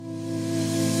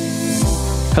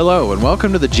Hello, and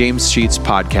welcome to the James Sheets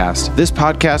Podcast. This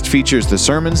podcast features the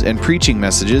sermons and preaching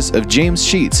messages of James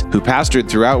Sheets, who pastored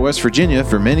throughout West Virginia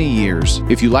for many years.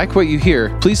 If you like what you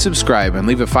hear, please subscribe and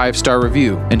leave a 5-star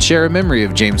review, and share a memory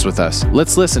of James with us.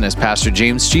 Let's listen as Pastor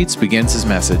James Sheets begins his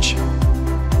message.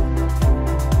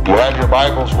 If you have your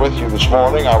Bibles with you this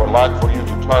morning, I would like for you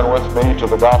to turn with me to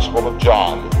the Gospel of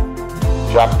John,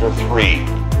 chapter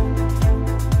 3.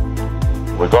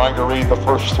 We're going to read the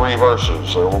first 3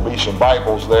 verses. There will be some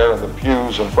Bibles there in the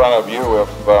pews in front of you.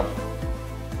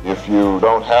 If you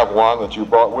don't have one that you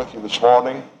brought with you this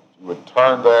morning, you would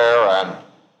turn there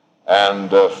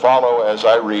and follow as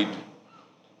I read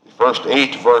the first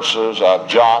 8 verses of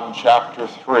John chapter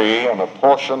 3, and a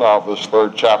portion of this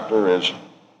 3rd chapter is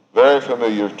very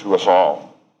familiar to us all.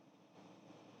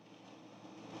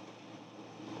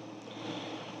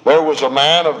 There was a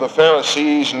man of the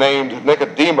Pharisees named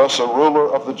Nicodemus, a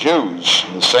ruler of the Jews.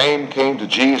 The same came to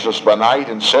Jesus by night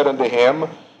and said unto him,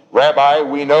 Rabbi,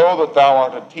 we know that thou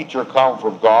art a teacher come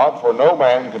from God, for no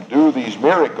man can do these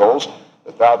miracles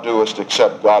that thou doest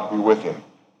except God be with him.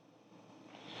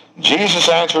 Jesus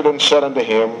answered and said unto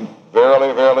him,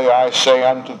 Verily, verily, I say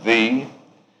unto thee,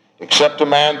 except a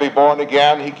man be born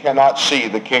again, he cannot see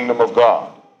the kingdom of God.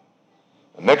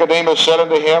 And Nicodemus said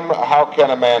unto him, How can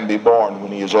a man be born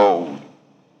when he is old?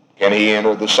 Can he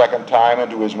enter the second time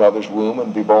into his mother's womb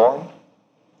and be born?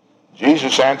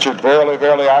 Jesus answered, Verily,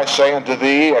 verily, I say unto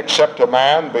thee, except a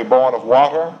man be born of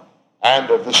water and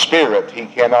of the Spirit, he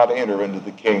cannot enter into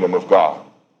the kingdom of God.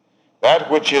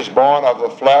 That which is born of the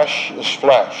flesh is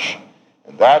flesh,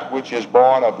 and that which is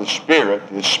born of the Spirit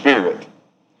is spirit.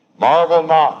 Marvel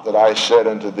not that I said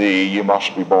unto thee, Ye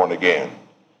must be born again.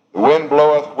 The wind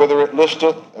bloweth whither it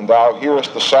listeth, and thou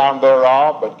hearest the sound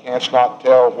thereof, but canst not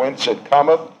tell whence it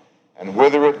cometh, and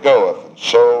whither it goeth. And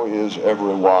so is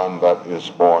every one that is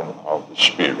born of the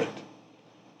Spirit.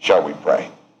 Shall we pray?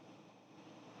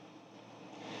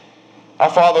 Our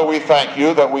Father, we thank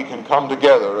you that we can come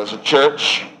together as a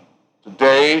church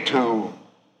today to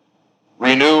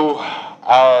renew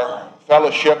our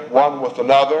fellowship one with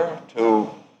another, to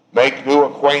make new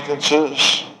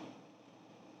acquaintances,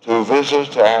 to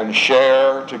visit and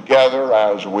share together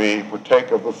as we partake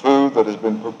of the food that has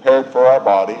been prepared for our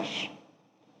bodies.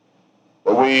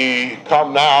 But we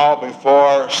come now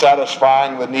before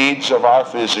satisfying the needs of our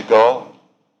physical,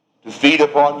 to feed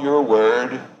upon your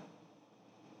word,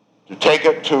 to take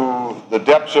it to the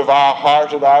depths of our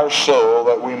heart and our soul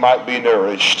that we might be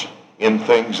nourished in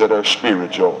things that are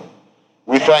spiritual.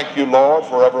 We thank you, Lord,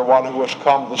 for everyone who has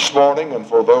come this morning and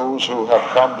for those who have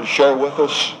come to share with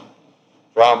us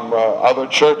from other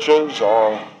churches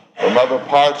or from other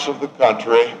parts of the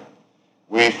country.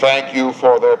 We thank you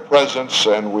for their presence,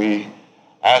 and we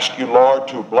ask you, Lord,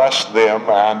 to bless them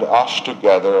and us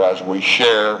together as we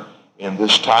share in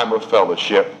this time of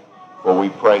fellowship, for we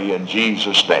pray in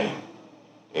Jesus' name.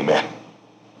 Amen.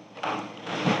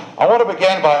 I want to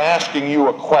begin by asking you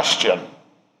a question.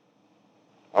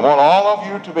 I want all of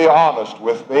you to be honest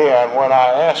with me, and when I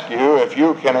ask you, if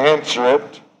you can answer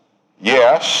it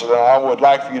yes, then I would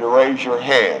like for you to raise your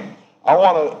hand. I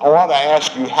want to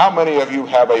ask you, how many of you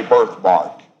have a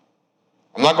birthmark?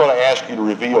 I'm not going to ask you to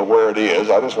reveal where it is.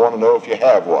 I just want to know if you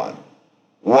have one.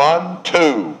 1,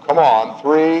 2, come on,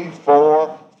 3,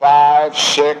 4, 5,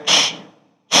 6,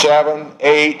 7,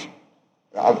 8.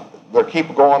 They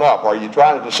keep going up. Are you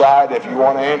trying to decide if you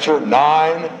want to answer?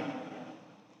 9,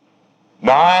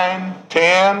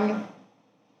 10.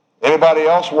 Anybody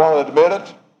else want to admit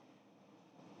it?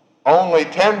 Only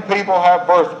 10 people have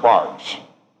birthmarks.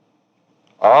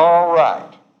 All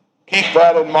right. Keep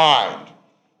that in mind.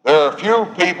 There are few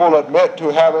people admit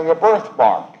to having a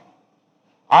birthmark.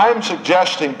 I'm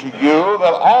suggesting to you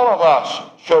that all of us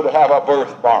should have a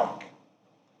birthmark.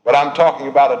 But I'm talking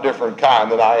about a different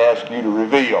kind than I ask you to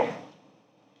reveal.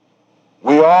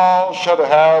 We all should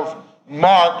have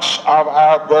marks of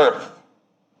our birth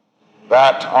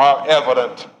that are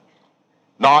evident,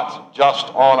 not just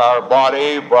on our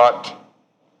body, but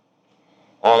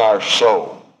on our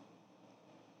soul.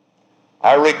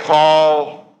 I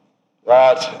recall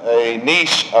that a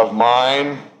niece of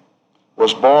mine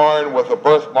was born with a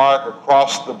birthmark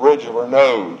across the bridge of her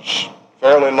nose,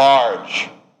 fairly large.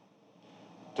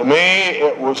 To me,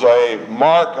 it was a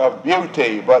mark of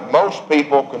beauty, but most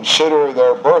people consider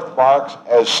their birthmarks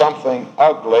as something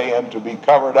ugly and to be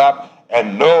covered up,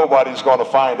 and nobody's going to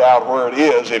find out where it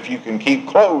is if you can keep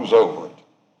clothes over it.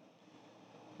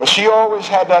 But she always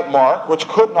had that mark which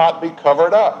could not be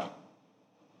covered up.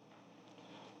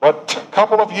 But a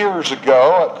couple of years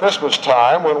ago at Christmas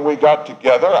time when we got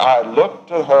together, I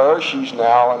looked at her. She's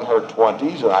now in her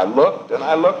 20s. And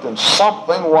I looked and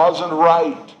something wasn't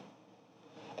right.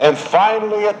 And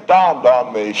finally it dawned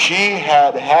on me. She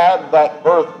had had that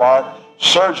birthmark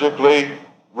surgically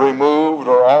removed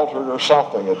or altered, or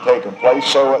something had taken place,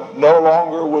 so it no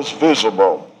longer was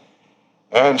visible.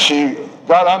 And she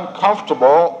got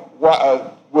uncomfortable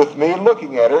with me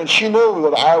looking at her, and she knew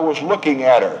that I was looking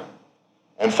at her.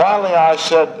 And finally I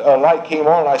said, a light came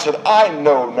on, and I said, I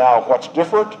know now what's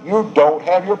different. You don't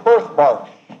have your birthmark.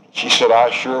 She said,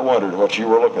 I sure wondered what you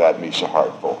were looking at me so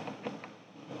hard for.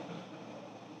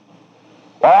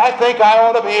 Well, I think I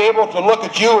ought to be able to look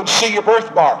at you and see your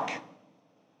birthmark.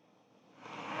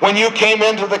 When you came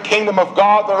into the kingdom of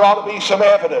God, there ought to be some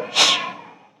evidence.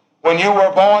 When you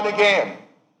were born again.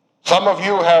 Some of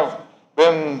you have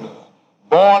been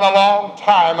born a long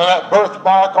time, and that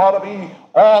birthmark ought to be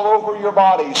all over your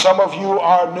body. Some of you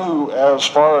are new as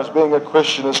far as being a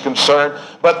Christian is concerned,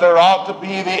 but there ought to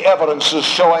be the evidences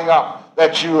showing up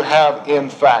that you have in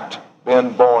fact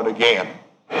been born again.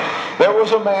 There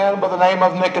was a man by the name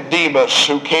of Nicodemus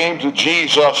who came to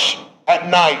Jesus at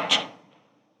night.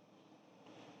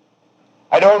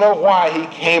 I don't know why he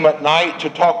came at night to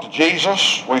talk to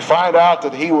Jesus. We find out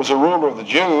that he was a ruler of the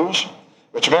Jews,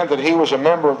 which meant that he was a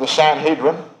member of the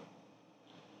Sanhedrin.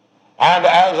 And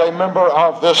as a member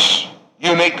of this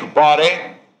unique body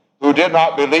who did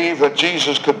not believe that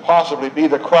Jesus could possibly be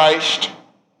the Christ,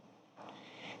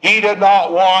 he did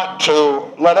not want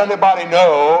to let anybody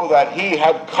know that he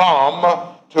had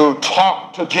come to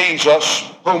talk to Jesus,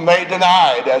 whom they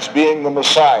denied as being the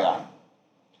Messiah.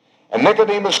 And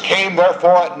Nicodemus came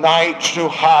therefore at night to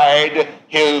hide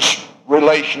his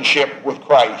relationship with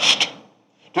Christ.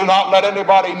 Do not let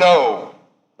anybody know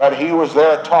that he was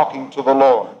there talking to the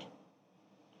Lord.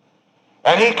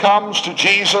 And he comes to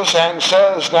Jesus and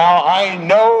says, now I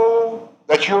know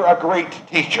that you're a great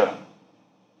teacher,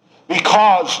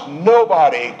 because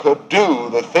nobody could do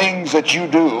the things that you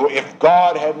do if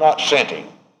God had not sent him.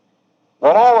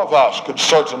 Well, all of us could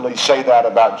certainly say that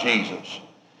about Jesus.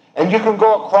 And you can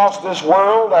go across this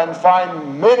world and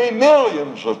find many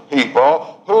millions of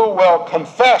people who will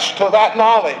confess to that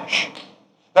knowledge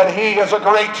that he is a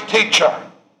great teacher.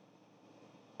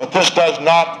 But this does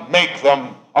not make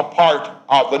them a part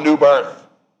of the new birth.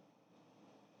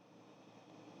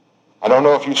 I don't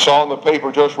know if you saw in the paper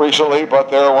just recently,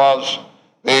 but there was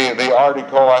the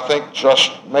article, I think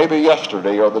just maybe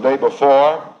yesterday or the day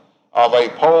before, of a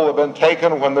poll that had been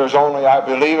taken when there's only, I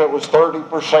believe it was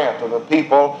 30% of the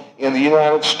people in the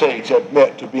United States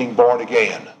admit to being born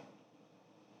again.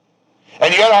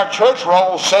 And yet our church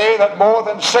rolls say that more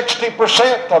than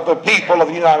 60% of the people of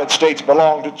the United States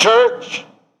belong to church,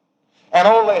 and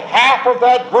only half of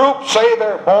that group say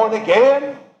they're born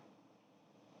again.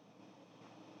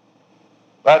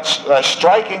 That's a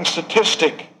striking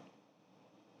statistic.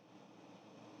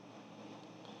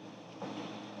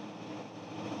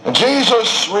 And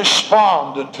Jesus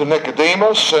responded to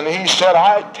Nicodemus, and he said,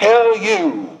 I tell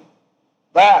you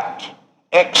that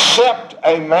except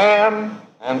a man,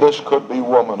 and this could be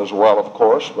woman as well, of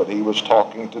course, but he was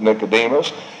talking to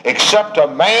Nicodemus, except a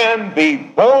man be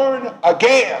born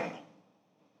again,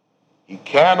 he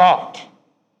cannot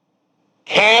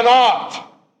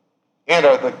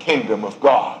enter the kingdom of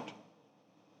God.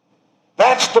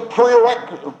 That's the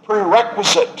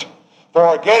prerequisite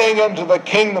for getting into the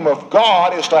kingdom of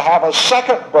God, is to have a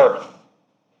second birth.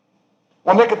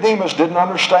 Well, Nicodemus didn't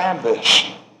understand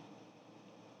this.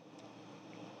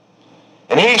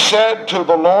 And he said to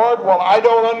the Lord, well, I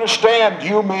don't understand.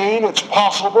 You mean it's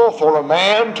possible for a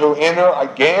man to enter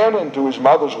again into his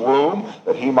mother's womb,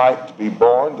 that he might be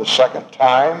born the second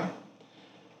time?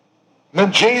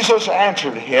 Then Jesus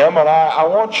answered him, and I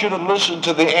want you to listen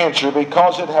to the answer,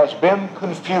 because it has been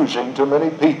confusing to many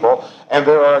people, and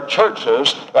there are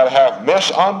churches that have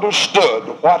misunderstood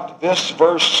what this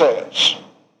verse says.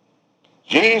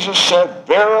 Jesus said,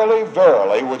 verily,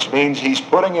 verily, which means he's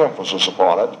putting emphasis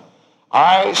upon it,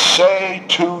 I say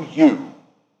to you,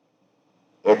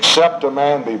 except a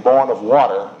man be born of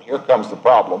water, and here comes the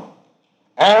problem,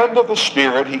 and of the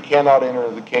Spirit, he cannot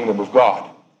enter the kingdom of God.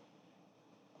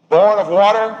 Born of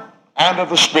water and of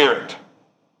the Spirit.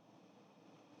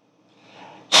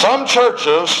 Some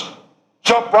churches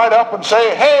jump right up and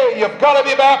say, hey, you've got to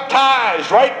be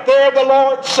baptized. Right there the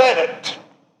Lord said it.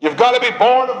 You've got to be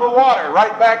born of the water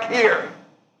right back here.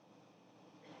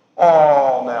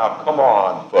 Oh, now, come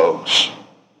on, folks.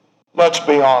 Let's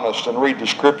be honest and read the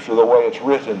Scripture the way it's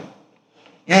written.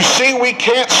 You see, we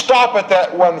can't stop at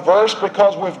that one verse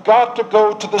because we've got to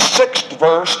go to the 6th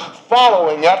verse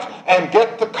following it and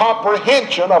get the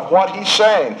comprehension of what he's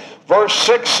saying. Verse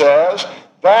 6 says,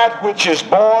 that which is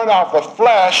born of the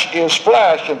flesh is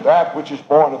flesh, and that which is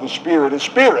born of the Spirit is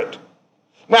spirit.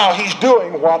 Now, he's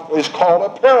doing what is called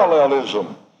a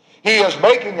parallelism. He is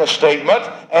making a statement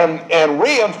and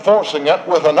reinforcing it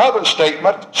with another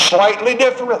statement slightly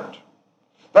different.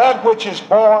 That which is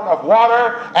born of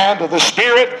water and of the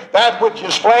Spirit, that which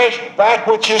is flesh, that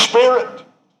which is spirit.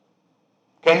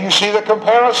 Can you see the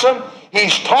comparison?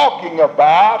 He's talking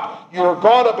about you're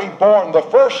going to be born the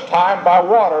first time by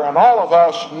water, and all of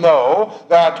us know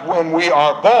that when we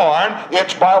are born,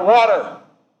 it's by water.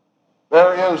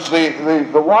 There is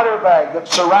the water bag that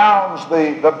surrounds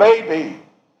the baby,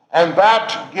 and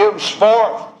that gives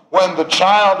forth when the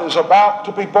child is about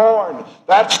to be born.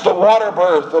 That's the water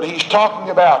birth that he's talking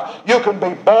about. You can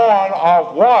be born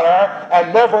of water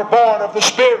and never born of the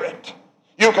Spirit.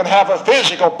 You can have a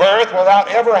physical birth without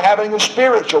ever having a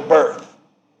spiritual birth.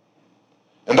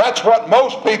 And that's what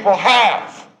most people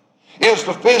have, is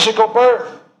the physical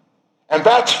birth. And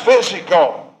that's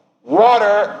physical.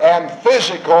 Water and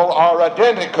physical are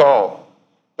identical.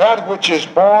 That which is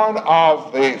born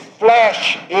of the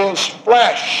flesh is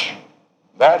flesh.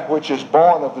 That which is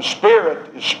born of the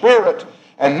Spirit is spirit.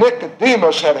 And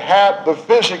Nicodemus had had the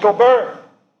physical birth.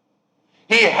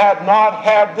 He had not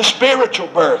had the spiritual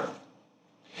birth.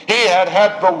 He had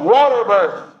had the water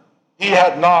birth. He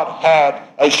had not had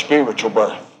a spiritual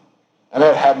birth. And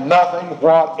it had nothing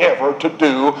whatever to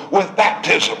do with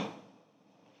baptism.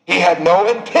 He had no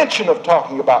intention of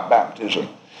talking about baptism.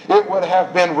 It would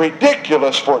have been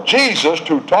ridiculous for Jesus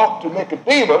to talk to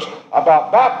Nicodemus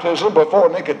about baptism before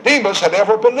Nicodemus had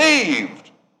ever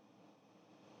believed.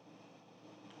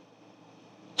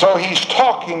 So he's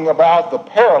talking about the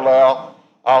parallel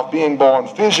of being born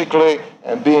physically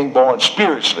and being born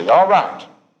spiritually. All right.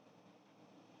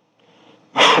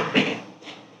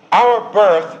 Our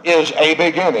birth is a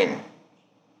beginning.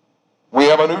 We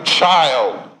have a new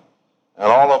child, and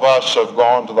all of us have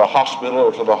gone to the hospital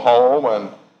or to the home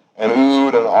and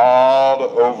oohed and awed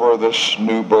over this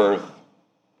new birth.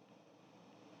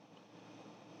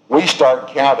 We start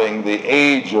counting the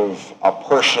age of a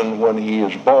person when he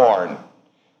is born.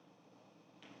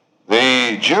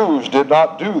 The Jews did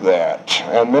not do that,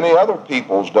 and many other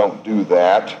peoples don't do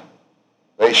that.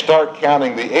 They start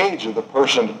counting the age of the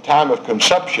person at the time of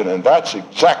conception, and that's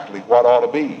exactly what ought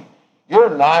to be.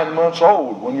 You're 9 months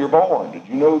old when you're born. Did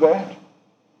you know that?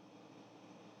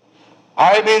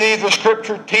 I believe the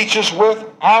Scripture teaches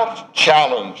without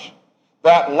challenge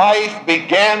that life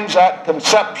begins at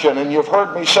conception, and you've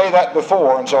heard me say that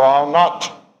before, and so I'll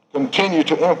not continue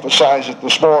to emphasize it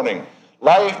this morning.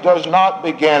 Life does not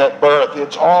begin at birth.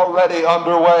 It's already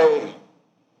underway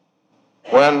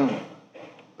when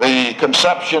the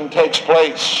conception takes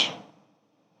place.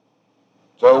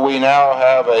 So we now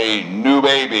have a new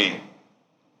baby,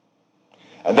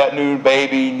 and that new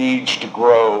baby needs to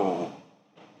grow.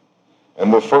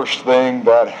 And the first thing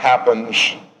that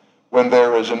happens when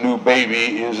there is a new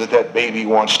baby is that that baby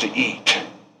wants to eat.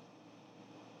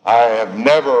 I have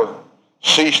never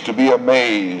ceased to be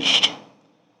amazed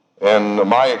in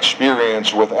my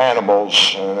experience with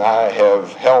animals, and I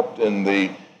have helped in the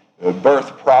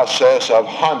birth process of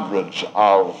hundreds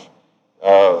of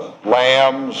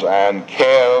lambs and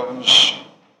calves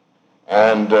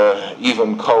and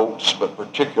even colts, but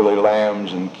particularly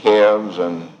lambs and calves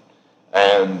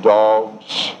and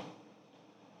dogs.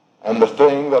 And the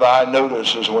thing that I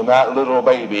notice is when that little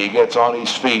baby gets on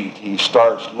his feet, he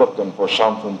starts looking for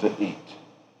something to eat.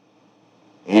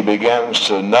 He begins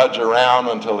to nudge around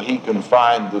until he can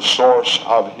find the source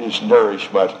of his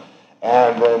nourishment,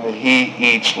 and then he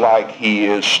eats like he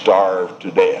is starved to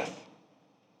death.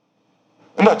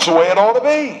 And that's the way it ought to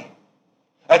be.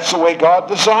 That's the way God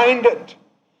designed it.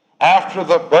 After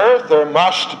the birth, there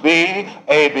must be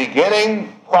a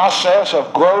beginning process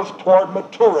of growth toward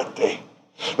maturity.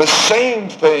 The same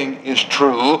thing is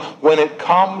true when it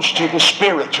comes to the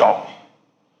spiritual.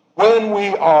 When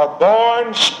we are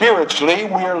born spiritually,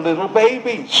 we're little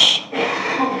babies.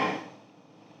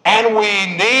 And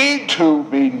we need to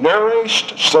be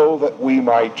nourished so that we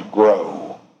might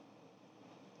grow.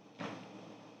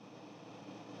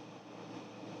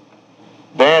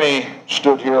 Danny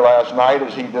stood here last night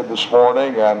as he did this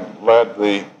morning and led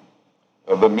the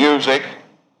music.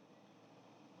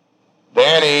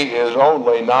 Danny is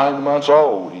only 9 months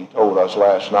old, he told us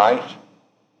last night.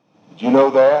 Did you know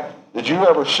that? Did you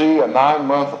ever see a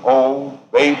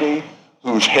 9-month-old baby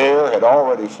whose hair had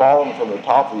already fallen from the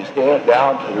top of his head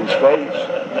down to his face?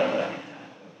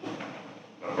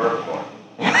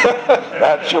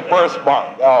 That's your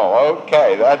birthmark. Oh,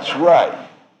 okay, that's right.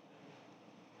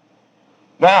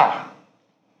 Now,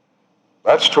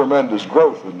 that's tremendous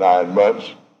growth in 9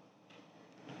 months.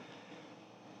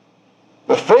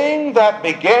 The thing that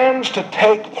begins to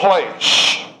take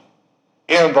place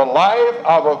in the life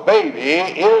of a baby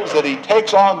is that he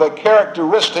takes on the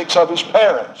characteristics of his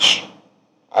parents.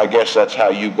 I guess that's how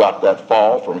you got that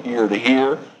fall from here to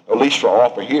here, at least from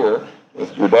off of here.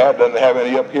 Your dad doesn't have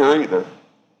any up here either.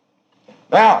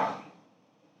 Now,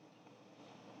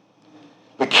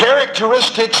 the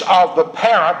characteristics of the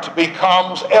parent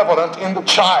becomes evident in the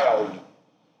child.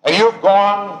 And you've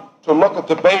gone to look at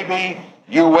the baby,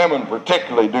 you women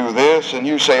particularly do this, and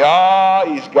you say,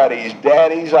 he's got his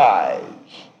daddy's eyes.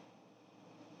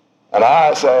 And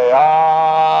I say,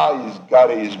 he's got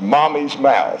his mommy's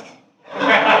mouth.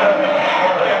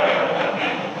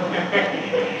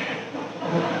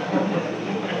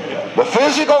 The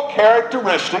physical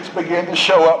characteristics begin to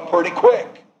show up pretty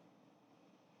quick.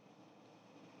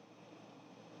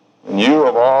 And you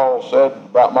have all said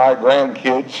about my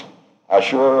grandkids, I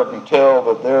sure can tell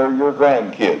that they're your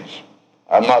grandkids.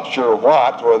 I'm not sure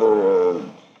whether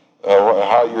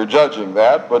how you're judging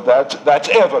that, but that's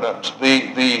evident.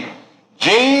 The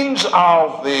genes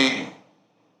of the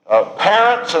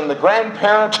parents and the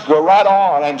grandparents go right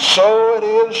on, and so it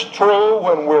is true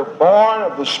when we're born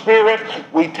of the Spirit,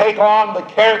 we take on the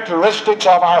characteristics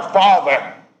of our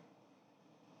Father.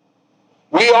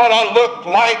 We ought to look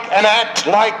like and act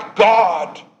like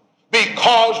God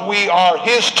because we are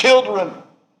His children.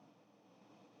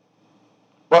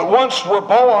 But once we're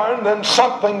born, then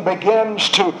something needs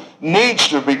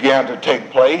to begin to take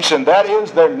place, and that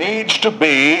is there needs to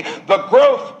be the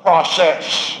growth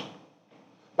process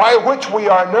by which we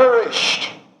are nourished.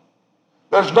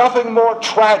 There's nothing more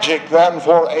tragic than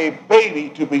for a baby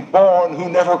to be born who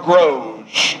never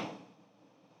grows.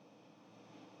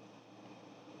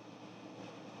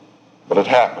 But it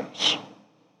happens.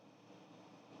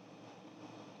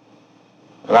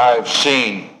 And I've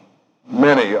seen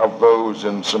many of those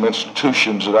in some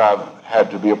institutions that I've had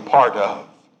to be a part of.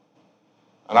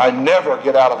 And I never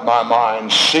get out of my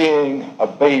mind seeing a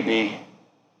baby,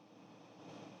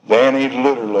 Danny,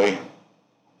 literally,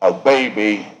 a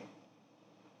baby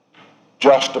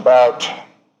just about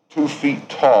 2 feet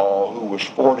tall who was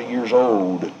 40 years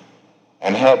old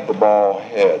and had the bald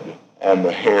head and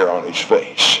the hair on his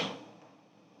face.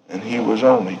 And he was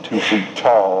only 2 feet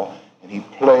tall, and he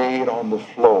played on the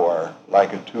floor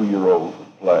like a 2-year-old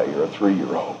would play, or a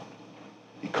 3-year-old,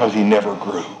 because he never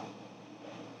grew.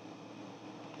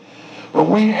 But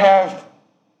we have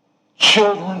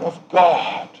children of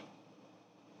God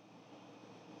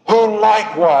who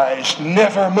likewise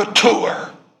never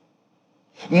mature,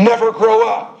 never grow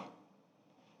up.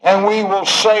 And we will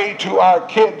say to our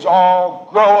kids,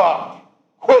 grow up.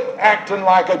 Quit acting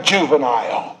like a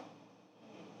juvenile.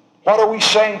 What are we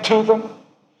saying to them?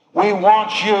 We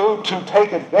want you to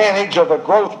take advantage of the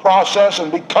growth process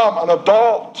and become an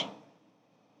adult.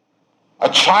 A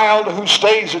child who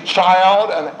stays a child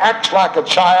and acts like a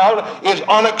child is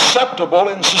unacceptable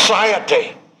in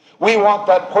society. We want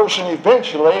that person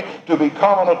eventually to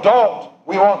become an adult.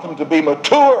 We want them to be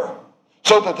mature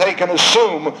so that they can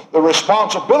assume the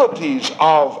responsibilities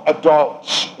of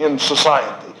adults in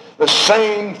society. The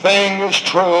same thing is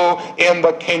true in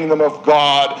the kingdom of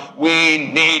God. We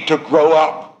need to grow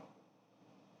up.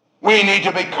 We need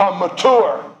to become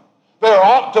mature. There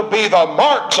ought to be the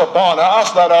marks upon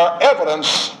us that are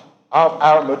evidence of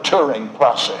our maturing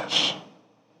process.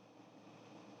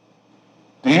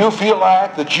 Do you feel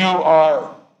like that you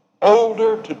are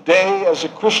older today as a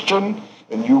Christian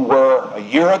than you were a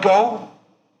year ago?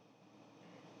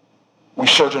 We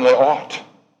certainly ought.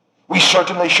 We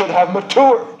certainly should have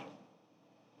matured.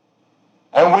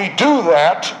 And we do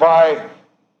that by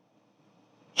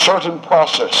certain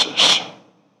processes.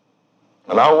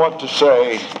 And I want to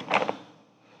say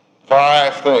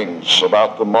 5 things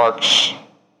about the marks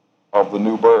of the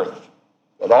new birth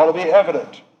that ought to be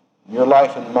evident in your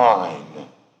life and mine.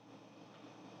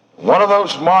 One of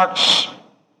those marks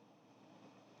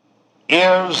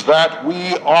is that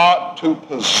we ought to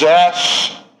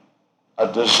possess a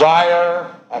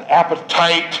desire, an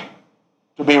appetite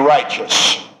to be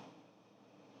righteous.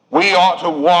 We ought to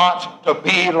want to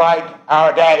be like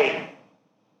our daddy,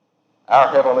 our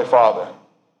Heavenly Father.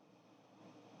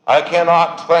 I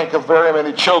cannot think of very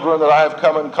many children that I have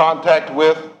come in contact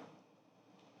with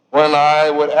when I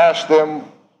would ask them,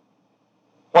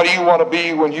 what do you want to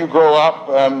be when you grow up?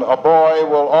 And a boy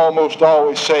will almost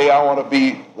always say, I want to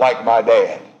be like my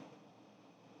dad.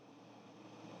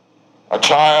 A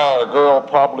child, a girl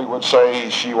probably would say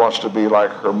she wants to be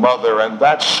like her mother, and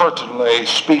that certainly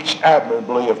speaks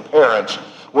admirably of parents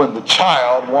when the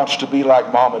child wants to be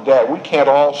like mom and dad. We can't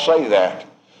all say that.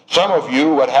 Some of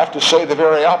you would have to say the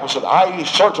very opposite. I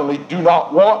certainly do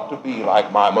not want to be like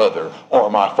my mother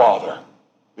or my father,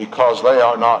 because they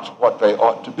are not what they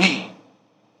ought to be.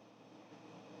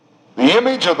 The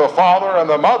image of the father and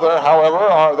the mother, however,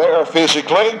 are there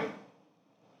physically.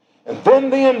 And then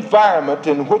the environment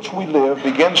in which we live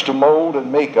begins to mold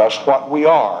and make us what we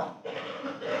are.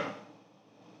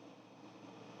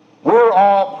 We're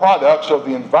all products of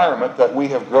the environment that we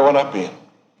have grown up in.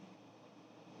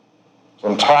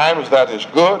 Sometimes that is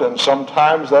good and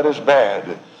sometimes that is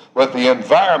bad. But the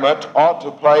environment ought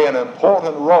to play an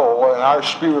important role in our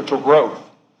spiritual growth.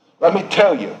 Let me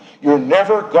tell you, you're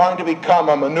never going to become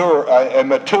a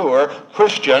mature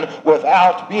Christian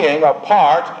without being a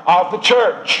part of the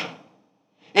church.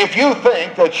 If you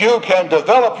think that you can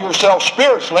develop yourself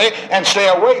spiritually and stay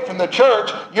away from the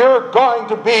church, you're going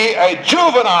to be a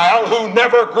juvenile who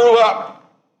never grew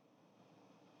up.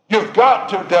 You've got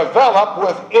to develop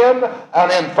within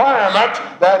an environment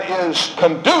that is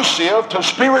conducive to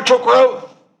spiritual growth.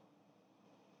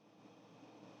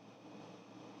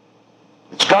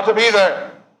 It's got to be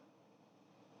there.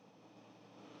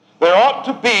 There ought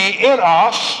to be in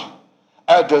us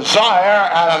a desire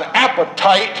and an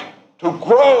appetite to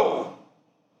grow,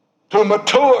 to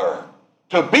mature,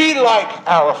 to be like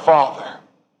our Father.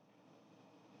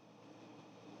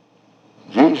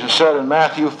 Jesus said in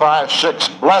Matthew 5:6,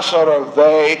 "Blessed are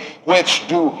they which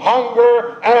do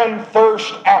hunger and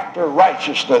thirst after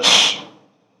righteousness."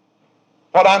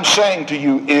 What I'm saying to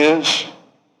you is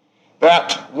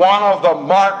that one of the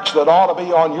marks that ought to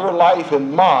be on your life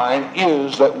and mine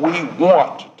is that we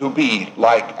want to be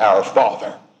like our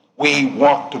Father. We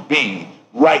want to be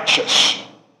righteous.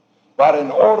 But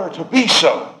in order to be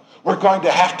so, we're going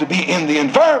to have to be in the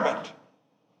environment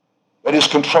that is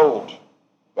controlled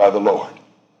by the Lord.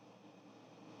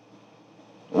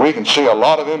 We can see a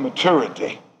lot of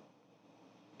immaturity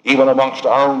even amongst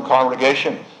our own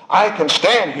congregation. I can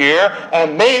stand here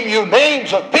and name you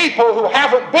names of people who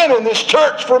haven't been in this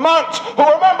church for months, who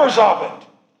are members of it.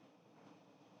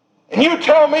 And you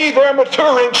tell me they're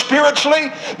maturing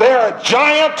spiritually, they're a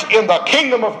giant in the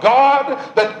kingdom of God,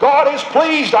 that God is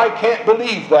pleased. I can't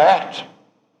believe that.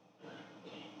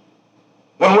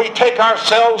 When we take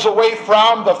ourselves away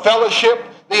from the fellowship,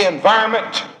 the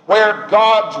environment where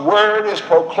God's word is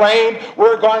proclaimed,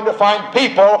 we're going to find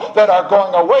people that are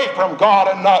going away from God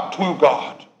and not to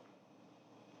God.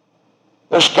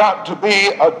 There's got to be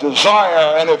a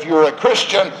desire, and if you're a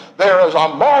Christian, there is a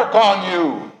mark on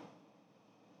you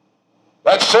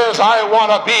that says, I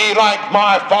want to be like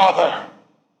my Father.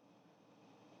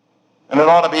 And it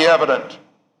ought to be evident.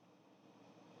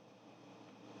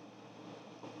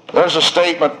 There's a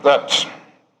statement that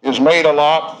is made a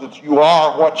lot, that you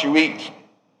are what you eat.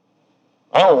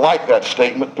 I don't like that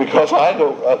statement, because I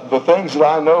know the things that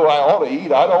I know I ought to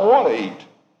eat, I don't want to eat.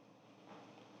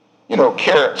 You know,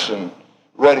 carrots and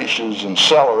radishes and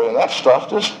celery and that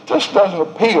stuff just doesn't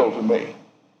appeal to me.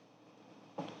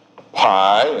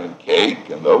 Pie and cake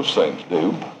and those things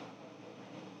do.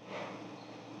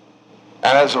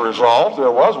 And as a result,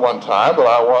 there was one time that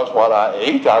I was what I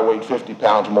ate. I weighed 50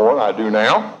 pounds more than I do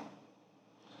now,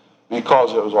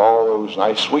 because it was all those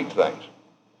nice sweet things.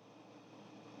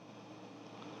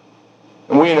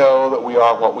 And we know that we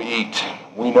are what we eat.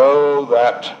 We know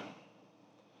that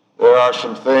there are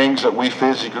some things that we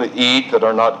physically eat that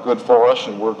are not good for us,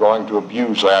 and we're going to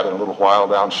abuse that in a little while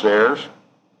downstairs.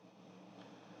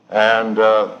 And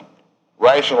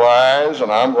rationalize, and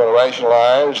I'm going to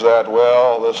rationalize that,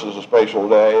 well, this is a special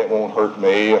day. It won't hurt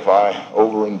me if I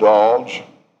overindulge.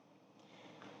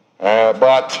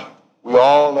 But we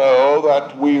all know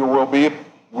that we will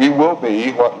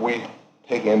be what we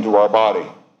take into our body.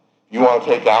 If you want to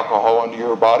take alcohol into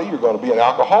your body, you're going to be an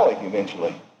alcoholic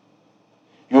eventually.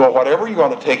 You know, whatever you're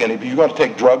going to take in, if you're going to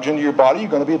take drugs into your body, you're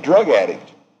going to be a drug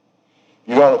addict.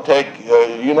 You're going to take,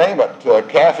 you name it,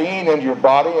 caffeine into your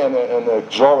body in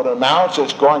exorbitant amounts,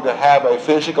 it's going to have a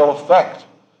physical effect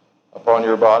upon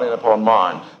your body and upon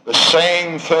mine. The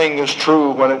same thing is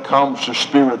true when it comes to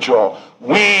spiritual.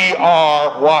 We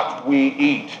are what we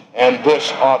eat, and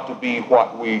this ought to be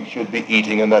what we should be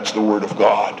eating, and that's the Word of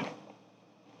God.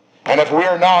 And if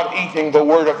we're not eating the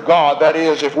Word of God, that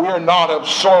is, if we're not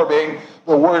absorbing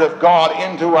the Word of God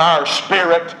into our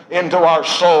spirit, into our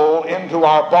soul, into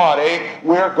our body,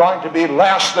 we're going to be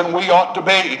less than we ought to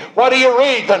be. What do you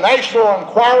read, the National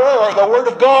Enquirer or the Word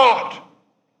of God?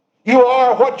 You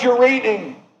are what you're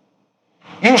reading.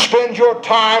 You spend your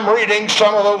time reading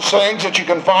some of those things that you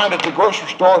can find at the grocery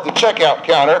store at the checkout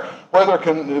counter, where they're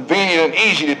convenient and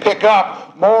easy to pick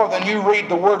up, more than you read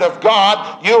the Word of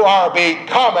God. You are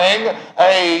becoming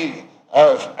an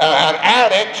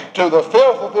addict to the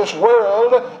filth of this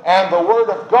world, and the Word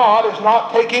of God is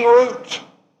not taking root.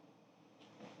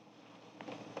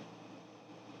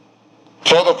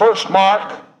 So the first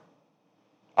mark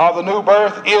of the new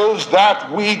birth is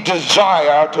that we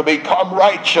desire to become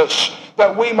righteous,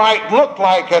 that we might look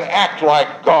like and act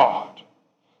like God.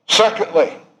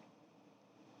 Secondly,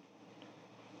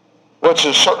 which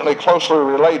is certainly closely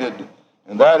related,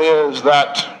 and that is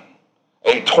that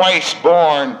a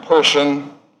twice-born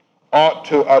person ought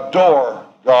to adore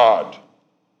God.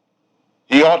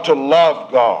 He ought to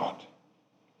love God.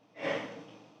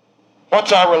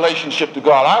 What's our relationship to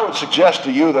God? I would suggest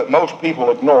to you that most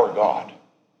people ignore God.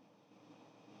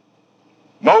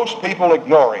 Most people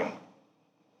ignore Him.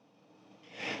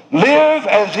 Live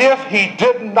as if He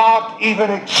did not even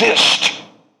exist.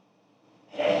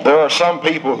 There are some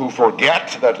people who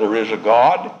forget that there is a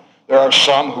God. There are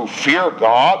some who fear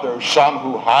God. There are some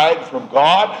who hide from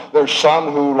God. There are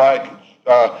some who, like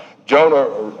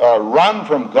Jonah, run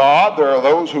from God. There are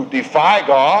those who defy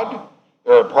God.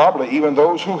 There are probably even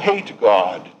those who hate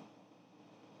God.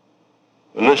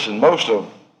 But listen, most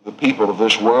of the people of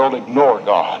this world ignore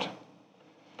God.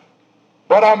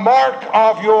 But a mark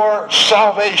of your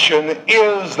salvation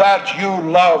is that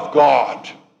you love God.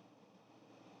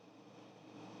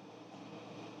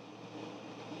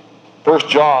 1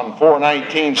 John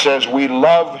 4:19 says, we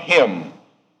love Him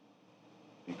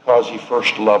because He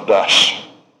first loved us.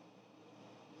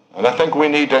 And I think we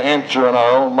need to answer in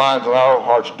our own minds and our own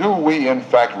hearts, do we in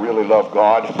fact really love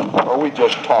God? Or are we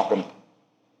just talking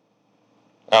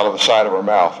out of the side of our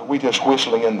mouth? Are we just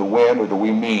whistling in the wind, or do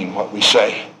we mean what we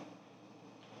say?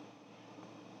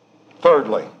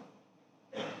 Thirdly,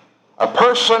 a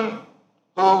person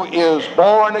who is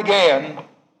born again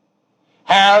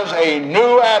has a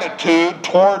new attitude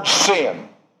towards sin.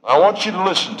 I want you to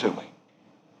listen to me.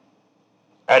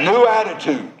 A new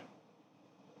attitude.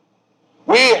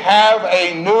 We have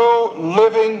a new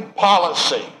living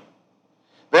policy.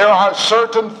 There are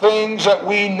certain things that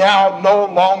we now no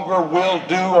longer will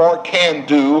do or can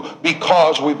do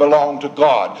because we belong to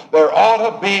God. There ought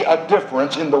to be a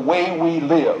difference in the way we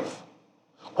live,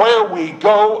 where we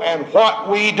go and what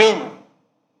we do,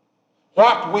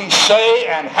 what we say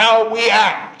and how we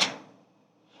act.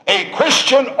 A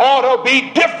Christian ought to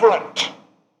be different.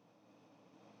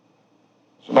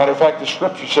 As a matter of fact, the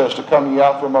Scripture says to come ye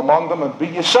out from among them and be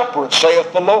ye separate,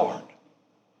 saith the Lord.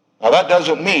 Now that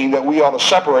doesn't mean that we ought to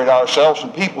separate ourselves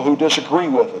from people who disagree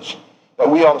with us, that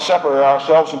we ought to separate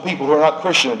ourselves from people who are not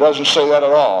Christian. It doesn't say that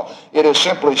at all. It is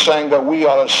simply saying that we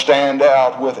ought to stand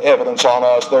out with evidence on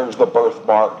us. There's the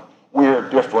birthmark. We're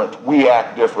different. We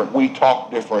act different. We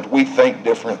talk different. We think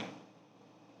different.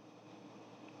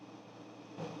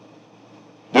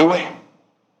 Do we?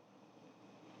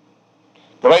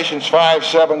 Galatians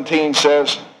 5:17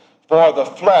 says, for the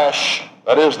flesh,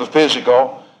 that is the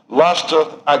physical,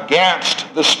 lusteth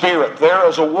against the spirit. There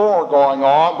is a war going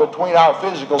on between our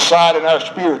physical side and our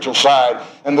spiritual side.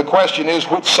 And the question is,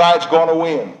 which side's going to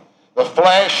win? The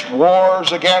flesh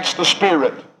wars against the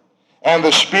spirit, and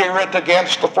the spirit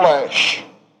against the flesh.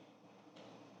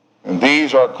 And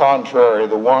these are contrary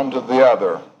the one to the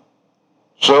other,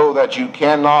 so that you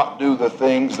cannot do the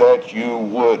things that you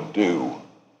would do.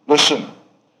 Listen,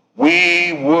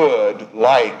 we would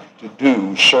like to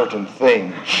do certain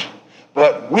things,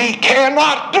 but we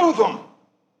cannot do them.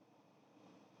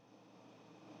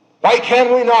 Why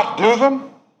can we not do them?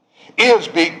 Is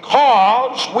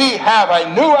because we have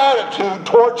a new attitude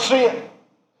towards sin.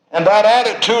 And that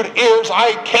attitude is,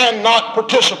 I cannot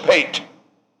participate.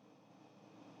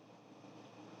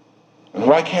 And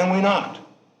why can we not?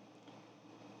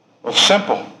 Well,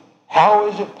 simple. How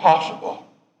is it possible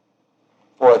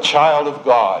for a child of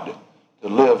God to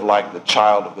live like the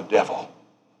child of the devil?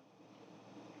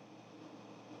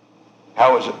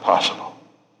 How is it possible?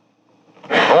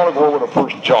 I want to go over to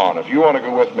 1 John. If you want to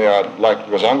go with me, I'd like,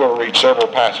 because I'm going to read several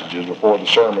passages before the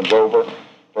sermon's over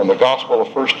from the Gospel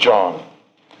of 1 John.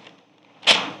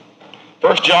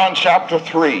 1 John chapter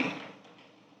 3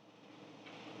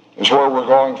 is where we're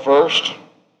going first.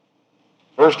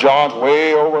 1 John's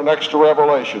way over next to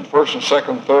Revelation. 1st and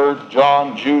 2nd, 3rd,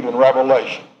 John, Jude, and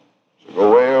Revelation. So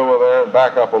go way over there and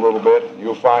back up a little bit, and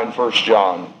you'll find 1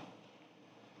 John.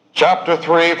 Chapter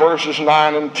 3, verses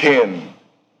 9 and 10.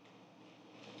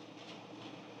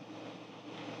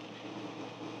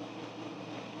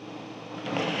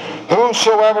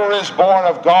 Whosoever is born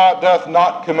of God doth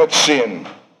not commit sin,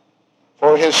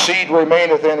 For his seed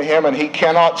remaineth in him, and he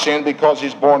cannot sin because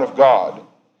he's born of God.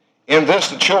 In this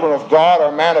the children of God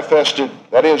are manifested,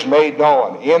 that is, made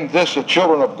known. In this the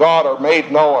children of God are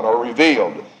made known or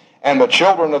revealed. And the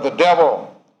children of the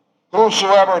devil,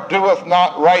 whosoever doeth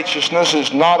not righteousness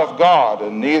is not of God,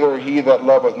 and neither he that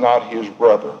loveth not his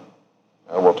brother.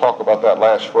 And we'll talk about that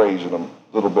last phrase in a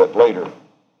little bit later.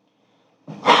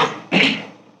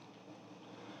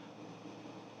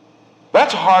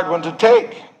 That's a hard one to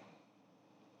take.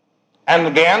 And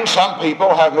again, some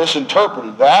people have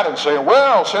misinterpreted that and say,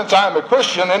 well, since I'm a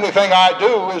Christian, anything I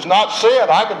do is not sin.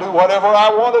 I can do whatever I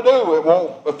want to do. It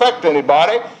won't affect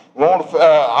anybody.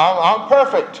 I'm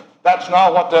perfect. That's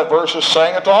not what that verse is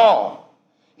saying at all.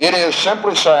 It is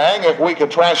simply saying, if we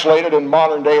could translate it in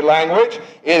modern day language,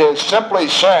 it is simply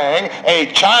saying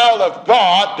a child of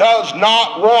God does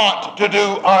not want to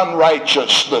do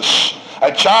unrighteousness.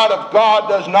 A child of God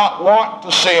does not want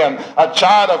to sin. A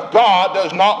child of God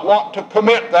does not want to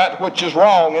commit that which is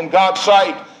wrong in God's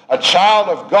sight. A child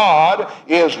of God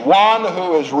is one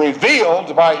who is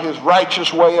revealed by his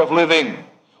righteous way of living.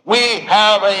 We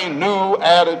have a new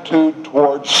attitude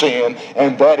towards sin,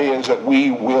 and that is that we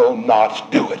will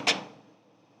not do it.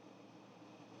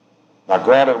 Now,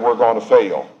 granted, we're going to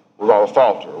fail. We're going to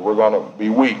falter. We're going to be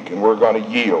weak, and we're going to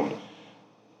yield.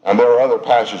 And there are other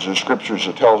passages of Scriptures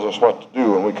that tells us what to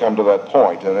do when we come to that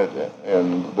point.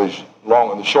 And the long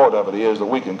and the short of it is that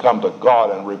we can come to God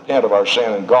and repent of our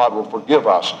sin, and God will forgive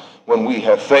us when we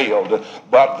have failed.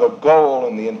 But the goal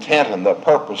and the intent and the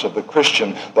purpose of the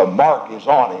Christian, the mark is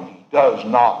on him. He does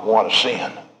not want to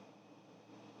sin.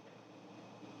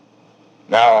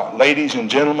 Now, ladies and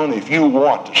gentlemen, if you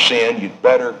want to sin, you'd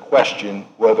better question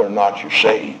whether or not you're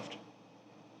saved.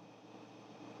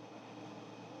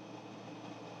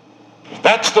 If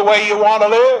that's the way you want to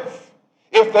live,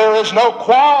 if there is no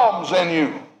qualms in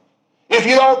you, if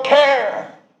you don't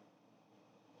care,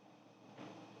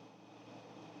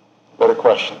 better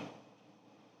question.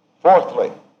 Fourthly,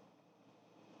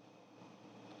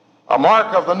 a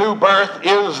mark of the new birth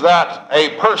is that a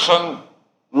person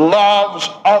loves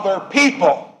other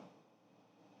people.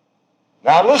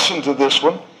 Now listen to this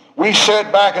one. We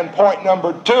said back in point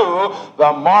number 2,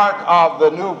 the mark of the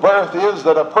new birth is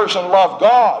that a person loves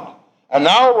God. And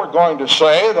now we're going to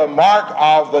say the mark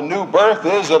of the new birth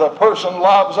is that a person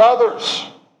loves others,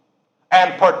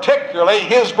 and particularly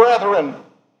his brethren.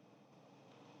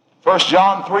 1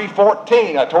 John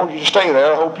 3:14, I told you to stay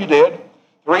there, I hope you did.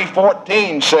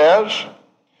 3:14 says,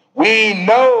 we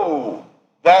know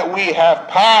that we have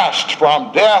passed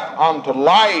from death unto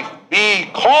life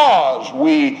because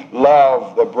we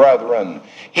love the brethren.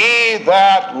 He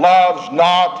that loves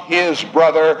not his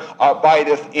brother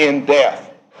abideth in death.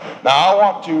 Now, I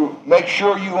want to make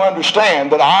sure you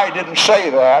understand that I didn't say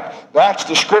that. That's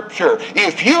the Scripture.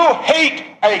 If you hate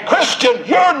a Christian,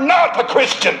 you're not a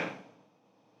Christian.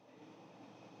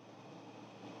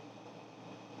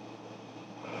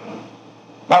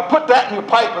 Now, put that in your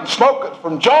pipe and smoke it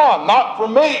from John, not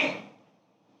from me.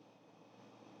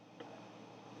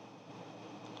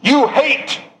 You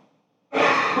hate. You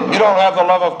don't have the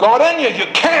love of God in you.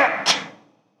 You can't.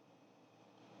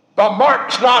 The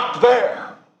mark's not there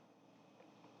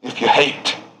if you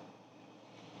hate.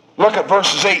 Look at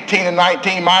verses 18 and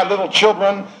 19. My little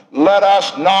children, let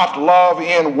us not love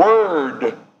in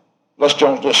word. Let's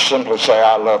don't just simply say,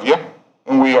 I love you.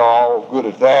 And we are all good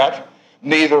at that.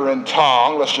 Neither in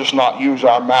tongue. Let's just not use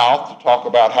our mouth to talk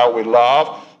about how we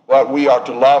love. But we are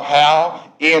to love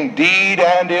how? In deed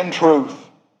and in truth.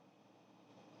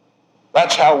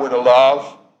 That's how we're to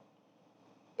love.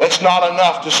 It's not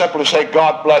enough to simply say,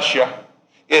 God bless you.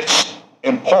 It's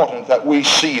important that we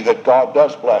see that God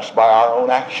does bless by our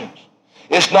own actions.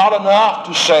 It's not enough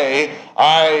to say,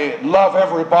 I love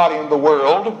everybody in the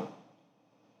world.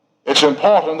 It's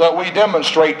important that we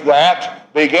demonstrate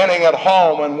that beginning at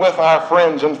home and with our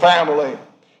friends and family.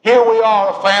 Here we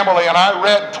are, a family, and I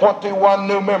read 21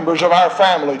 new members of our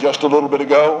family just a little bit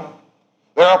ago.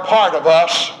 They're a part of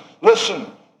us. Listen,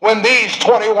 when these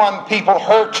 21 people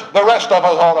hurt, the rest of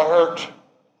us ought to hurt.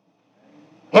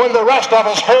 When the rest of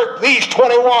us hurt, these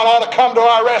 21 ought to come to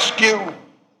our rescue.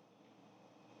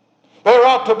 There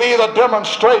ought to be the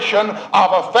demonstration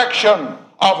of affection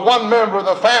of one member of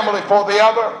the family for the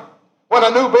other. When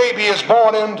a new baby is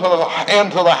born into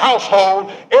the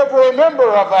household, every member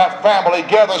of that family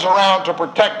gathers around to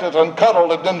protect it and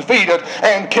cuddle it and feed it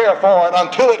and care for it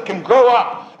until it can grow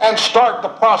up and start the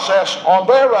process on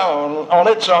their own, on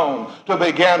its own, to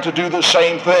begin to do the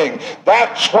same thing.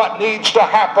 That's what needs to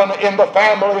happen in the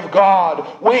family of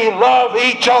God. We love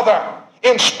each other.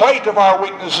 In spite of our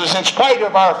weaknesses, in spite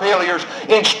of our failures,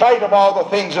 in spite of all the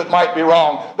things that might be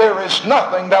wrong, there is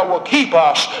nothing that will keep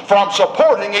us from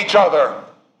supporting each other.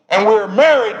 And we're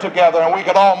married together, and we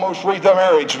could almost read the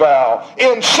marriage vow.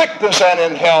 In sickness and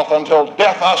in health, until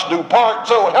death us do part,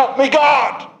 so help me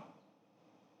God.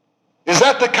 Is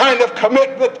that the kind of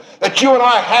commitment that you and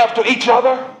I have to each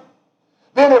other?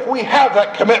 Then if we have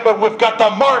that commitment, we've got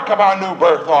the mark of our new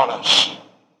birth on us.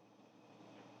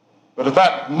 But if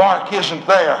that mark isn't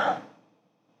there,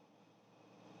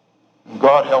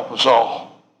 God help us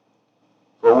all,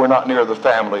 for we're not near the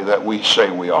family that we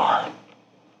say we are.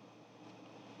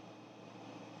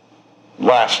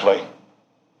 Lastly,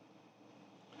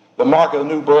 the mark of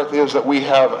the new birth is that we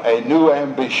have a new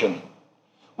ambition.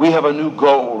 We have a new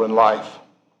goal in life.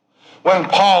 When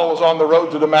Paul was on the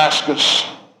road to Damascus,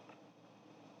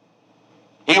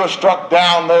 he was struck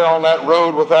down there on that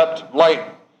road with that light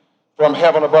from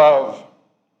heaven above.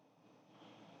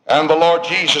 And the Lord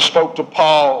Jesus spoke to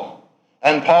Paul,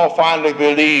 and Paul finally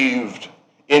believed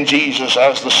in Jesus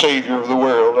as the Savior of the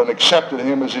world and accepted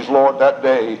him as his Lord that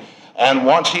day. And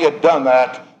once he had done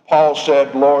that, Paul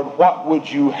said, Lord, what would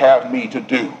you have me to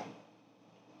do?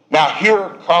 Now here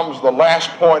comes the last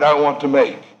point I want to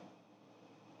make.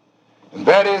 And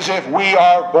that is, if we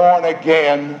are born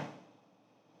again,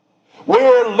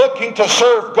 we're looking to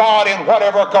serve God in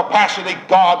whatever capacity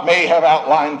God may have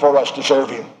outlined for us to serve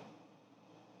him.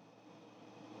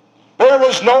 There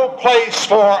is no place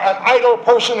for an idle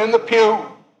person in the pew.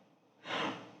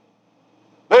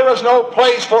 There is no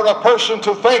place for a person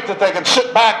to think that they can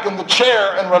sit back in the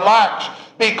chair and relax,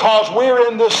 because we're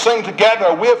in this thing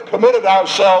together. We've committed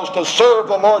ourselves to serve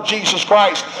the Lord Jesus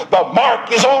Christ. The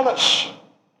mark is on us.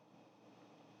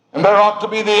 And there ought to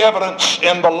be the evidence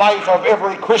in the life of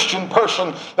every Christian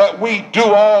person that we do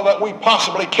all that we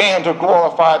possibly can to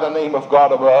glorify the name of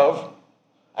God above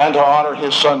and to honor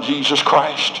his Son Jesus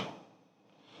Christ.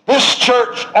 This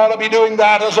church ought to be doing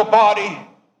that as a body.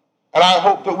 And I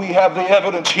hope that we have the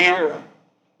evidence here.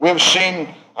 We've seen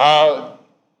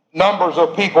numbers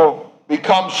of people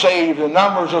become saved, and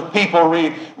numbers of people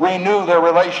renew their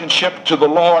relationship to the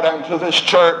Lord and to this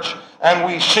church. And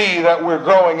we see that we're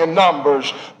growing in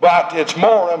numbers, but it's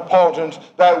more important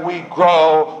that we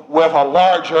grow with a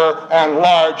larger and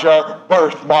larger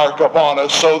birthmark upon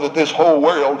us, so that this whole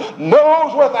world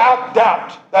knows without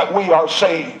doubt that we are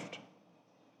saved.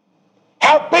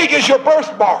 How big is your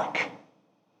birthmark?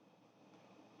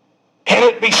 Can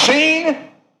it be seen?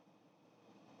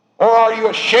 Or are you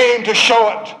ashamed to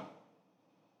show it?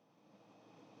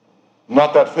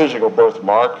 Not that physical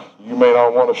birthmark. You may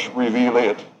not want to reveal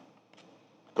it,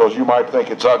 because you might think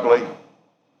it's ugly.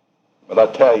 But I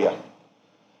tell you,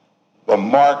 the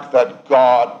mark that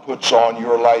God puts on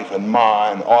your life and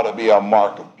mine ought to be a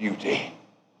mark of beauty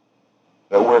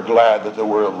that we're glad that the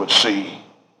world would see.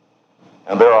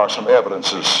 And there are some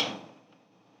evidences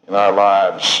in our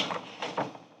lives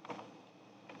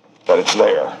that it's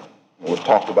there. And we've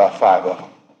talked about 5 of them.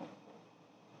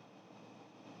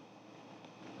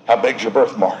 How big's your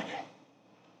birthmark?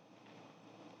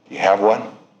 Do you have one?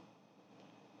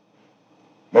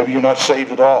 Maybe you're not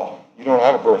saved at all. You don't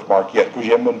have a birthmark yet because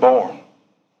you haven't been born.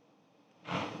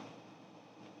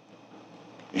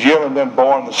 If you haven't been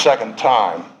born the second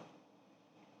time,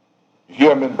 if you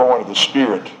haven't been born of the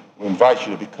Spirit, we invite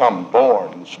you to become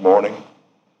born this morning.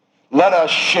 Let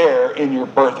us share in your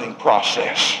birthing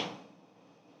process.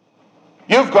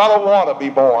 You've got to want to be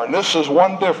born. This is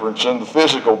one difference in the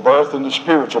physical birth and the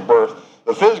spiritual birth.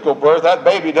 The physical birth, that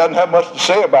baby doesn't have much to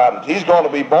say about it. He's going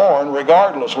to be born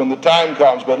regardless when the time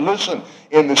comes. But listen,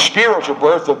 in the spiritual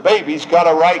birth, the baby's got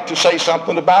a right to say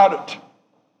something about it.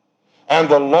 And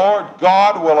the Lord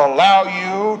God will allow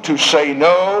you to say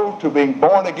no to being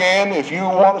born again if you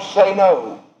want to say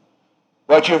no.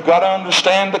 But you've got to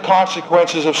understand the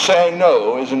consequences of saying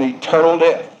no is an eternal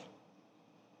death.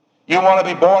 You want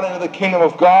to be born into the kingdom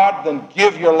of God? Then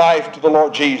give your life to the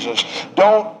Lord Jesus.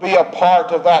 Don't be a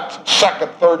part of that second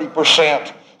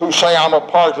 30% who say, I'm a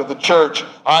part of the church.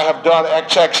 I have done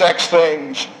XXX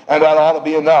things, and that ought to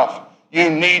be enough. You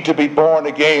need to be born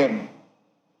again.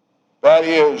 That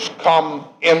is, come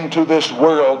into this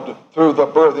world through the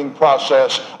birthing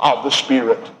process of the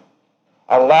Spirit.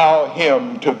 Allow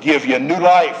him to give you new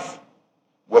life.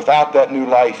 Without that new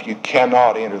life, you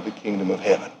cannot enter the kingdom of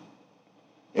heaven.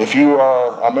 If you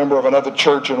are a member of another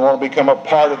church and want to become a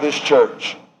part of this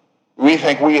church, we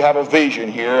think we have a vision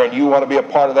here, and you want to be a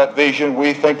part of that vision.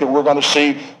 We think that we're going to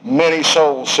see many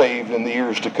souls saved in the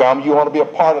years to come. You want to be a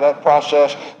part of that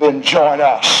process, then join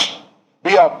us.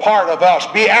 Be a part of us.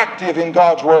 Be active in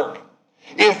God's work.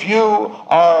 If you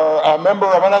are a member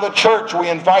of another church, we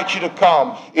invite you to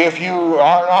come. If you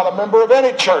are not a member of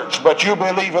any church, but you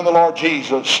believe in the Lord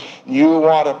Jesus, you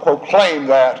want to proclaim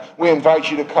that, we invite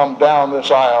you to come down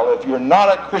this aisle. If you're not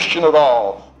a Christian at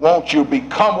all, won't you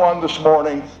become one this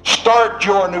morning? Start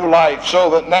your new life so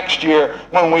that next year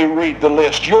when we read the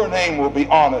list, your name will be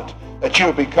on it, that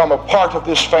you'll become a part of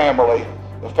this family,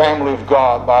 the family of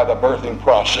God, by the birthing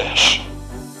process.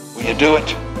 Will you do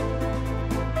it?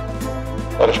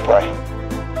 Let us pray.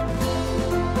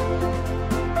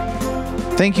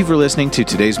 Thank you for listening to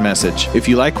today's message. If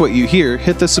you like what you hear,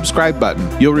 hit the subscribe button.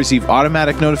 You'll receive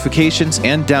automatic notifications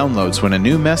and downloads when a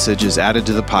new message is added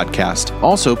to the podcast.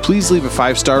 Also, please leave a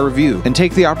 5-star review and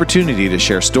take the opportunity to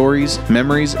share stories,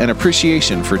 memories, and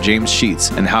appreciation for James Sheets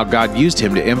and how God used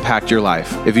him to impact your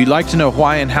life. If you'd like to know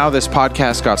why and how this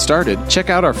podcast got started,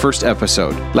 check out our first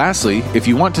episode. Lastly, if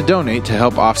you want to donate to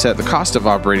help offset the cost of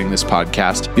operating this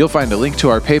podcast, you'll find a link to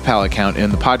our PayPal account in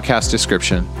the podcast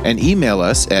description, and email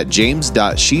us at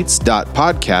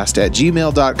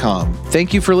james.sheets.podcast@gmail.com.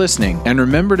 Thank you for listening, and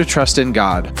remember to trust in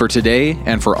God for today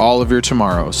and for all of your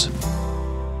tomorrows.